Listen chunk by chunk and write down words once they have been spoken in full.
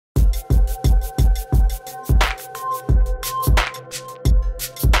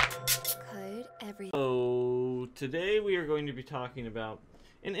Today we are going to be talking about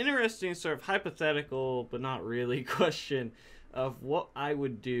an interesting sort of hypothetical, but not really, question of what I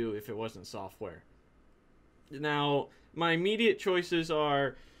would do if it wasn't software. Now, my immediate choices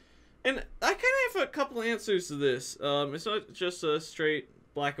are, and I kind of have a couple answers to this. It's not just a straight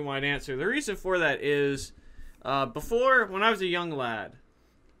black and white answer. The reason for that is, before, when I was a young lad,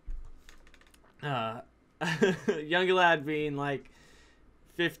 young lad being like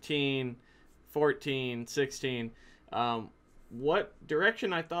 15, 14, 16, what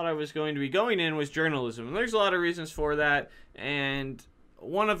direction I thought I was going to be going in was journalism. And there's a lot of reasons for that. And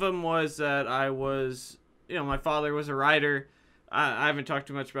one of them was that I was, my father was a writer. I haven't talked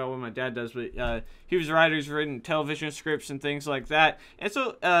too much about what my dad does, but he was a writer who's written television scripts and things like that. And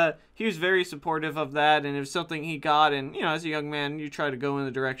so he was very supportive of that, and it was something he got. And, as a young man, you try to go in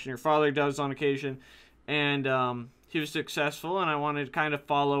the direction your father does on occasion. And he was successful, and I wanted to kind of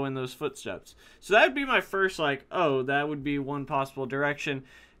follow in those footsteps. So that would be my first, that would be one possible direction.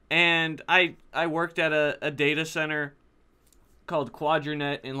 And I worked at a data center called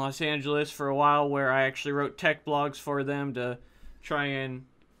Quadranet in Los Angeles for a while, where I actually wrote tech blogs for them to try and,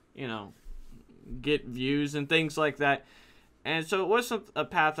 get views and things like that. And so it wasn't a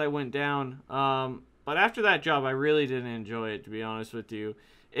path I went down. But after that job, I really didn't enjoy it, to be honest with you.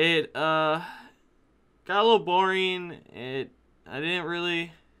 It got a little boring. I didn't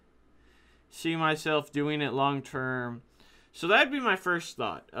really see myself doing it long term. So that'd be my first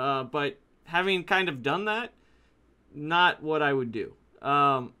thought. But having kind of done that, not what I would do.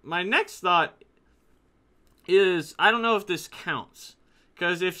 My next thought is, I don't know if this counts.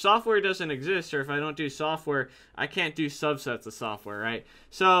 Because if software doesn't exist, or if I don't do software, I can't do subsets of software, right?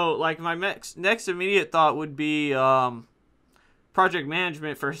 So, my next immediate thought would be project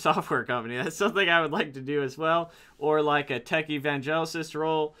management for a software company. That's something I would like to do as well. Or like a tech evangelist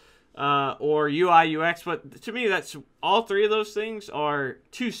role, or UI UX. But to me, that's all three of those things are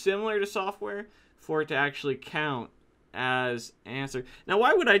too similar to software for it to actually count as answer. Now,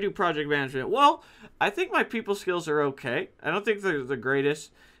 why would I do project management? Well, I think my people skills are okay. I don't think they're the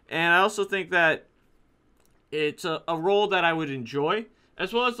greatest. And I also think that it's a role that I would enjoy,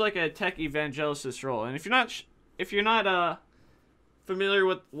 as well as like a tech evangelist role. And if you're not familiar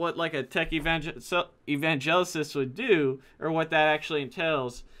with what like a tech evangelist would do, or what that actually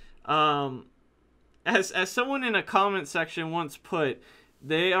entails, as someone in a comment section once put,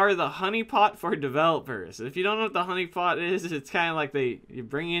 they are the honeypot for developers. If you don't know what the honeypot is, it's kind of like you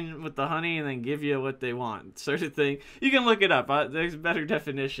bring in with the honey and then give you what they want, sort of thing. You can look it up. There's a better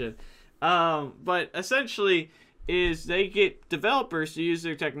definition. But essentially, is they get developers to use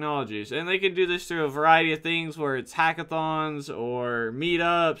their technologies, and they can do this through a variety of things, where it's hackathons or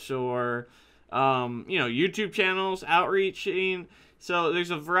meetups or YouTube channels, outreaching. So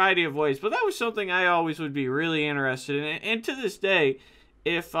there's a variety of ways, but that was something I always would be really interested in. And to this day,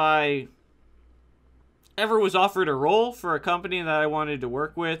 if I ever was offered a role for a company that I wanted to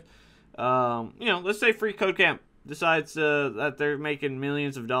work with, let's say Free Code Camp decides that they're making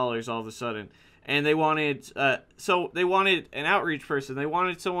millions of dollars all of a sudden, and they wanted an outreach person. They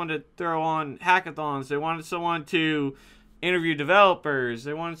wanted someone to throw on hackathons. They wanted someone to interview developers.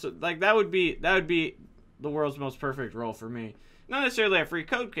 They wanted that would be the world's most perfect role for me. Not necessarily at Free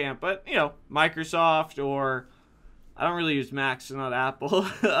Code Camp, but Microsoft, or I don't really use Mac, so not Apple,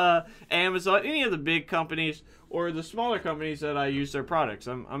 Amazon, any of the big companies, or the smaller companies that I use their products.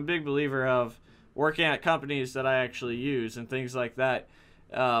 I'm a big believer of working at companies that I actually use and things like that.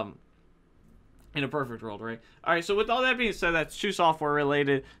 In a perfect world, right? All right, so with all that being said, that's too software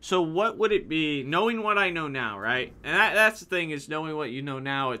related. So what would it be, knowing what I know now, right? And that's the thing, is knowing what you know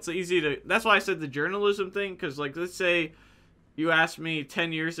now. It's easy to, that's why I said the journalism thing, because let's say you asked me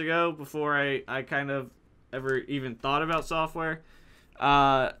 10 years ago, before I kind of ever even thought about software,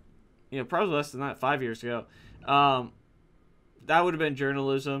 probably less than that, 5 years ago, that would have been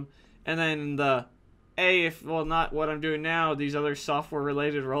journalism. And then not what I'm doing now, these other software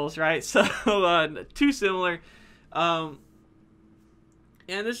related roles, right? So too similar. And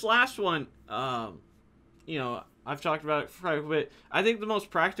this last one, I've talked about it for quite a bit. I think the most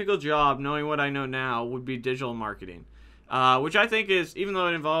practical job, knowing what I know now, would be digital marketing, which I think is, even though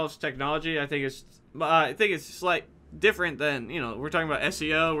it involves technology, I think it's slight different than, we're talking about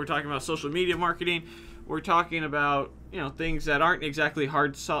SEO, we're talking about social media marketing, we're talking about, things that aren't exactly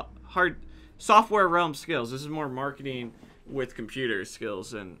hard software realm skills. This is more marketing with computer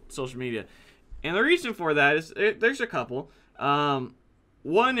skills and social media. And the reason for that is, there's a couple.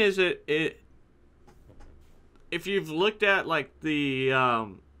 One is if you've looked at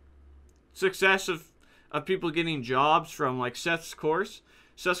the success of people getting jobs from Seth's course.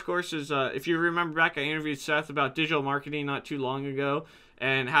 Seth's course is, if you remember back, I interviewed Seth about digital marketing not too long ago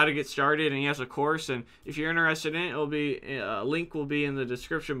and how to get started, and he has a course, and if you're interested in it, it'll be a link will be in the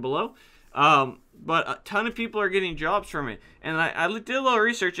description below. But a ton of people are getting jobs from it, and I did a little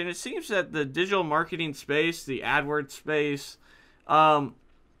research, and it seems that the digital marketing space, the AdWords space,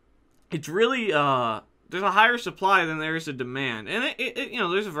 it's really there's a higher supply than there is a demand, and it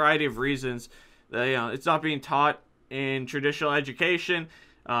there's a variety of reasons. It's not being taught in traditional education.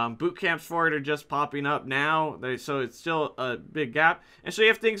 Boot camps for it are just popping up now, so it's still a big gap. And so you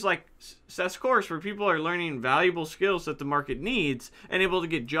have things like Seth's course, where people are learning valuable skills that the market needs and able to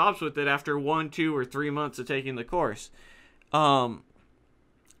get jobs with it after 1, 2, or 3 months of taking the course. And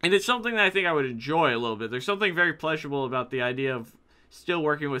it's something that I think I would enjoy a little bit. There's something very pleasurable about the idea of still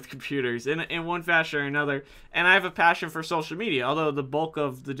working with computers in one fashion or another. And I have a passion for social media, although the bulk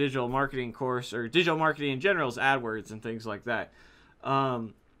of the digital marketing course, or digital marketing in general, is AdWords and things like that.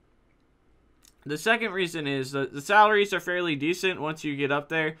 The second reason is that the salaries are fairly decent once you get up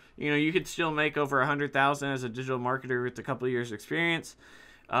there. You could still make over $100,000 as a digital marketer with a couple of years experience.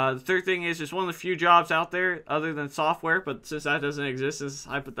 The third thing is it's one of the few jobs out there other than software, but since that doesn't exist, it's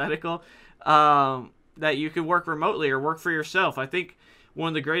hypothetical, that you could work remotely or work for yourself. I think one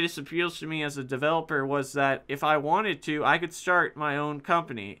of the greatest appeals to me as a developer was that if I wanted to, I could start my own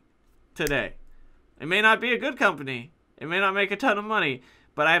company today. It may not be a good company. It may not make a ton of money,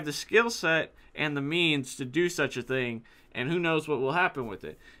 but I have the skill set and the means to do such a thing, and who knows what will happen with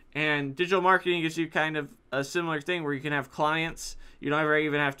it. And digital marketing gives you kind of a similar thing where you can have clients. You don't ever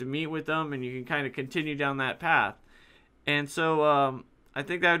even have to meet with them, and you can kind of continue down that path. And so I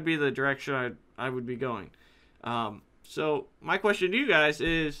think that would be the direction I would be going. So my question to you guys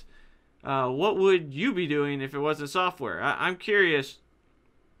is, what would you be doing if it wasn't software? I'm curious,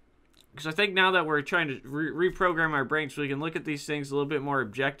 because I think now that we're trying to reprogram our brains so we can look at these things a little bit more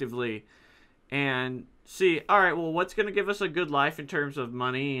objectively and see, all right, well, what's going to give us a good life in terms of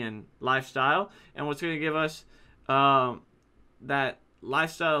money and lifestyle, and what's going to give us that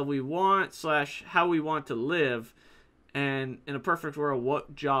lifestyle we want / how we want to live, and in a perfect world,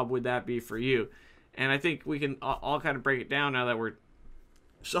 what job would that be for you? And I think we can all kind of break it down now that we're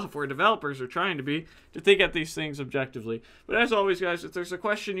software developers are trying to think at these things objectively. But as always, guys, if there's a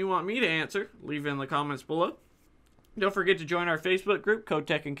question you want me to answer, leave it in the comments below. Don't forget to join our Facebook group, Code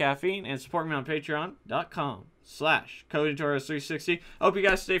Tech and Caffeine, and support me on patreon.com/CodingTutorials360. I hope you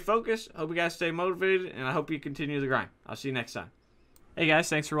guys stay focused, I hope you guys stay motivated, and I hope you continue the grind. I'll see you next time. Hey guys,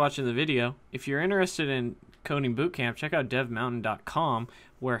 thanks for watching the video. If you're interested in coding bootcamp, check out devmountain.com,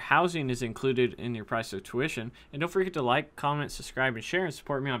 where housing is included in your price of tuition. And don't forget to like, comment, subscribe, and share, and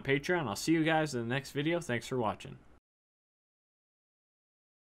support me on Patreon. I'll see you guys in the next video. Thanks for watching.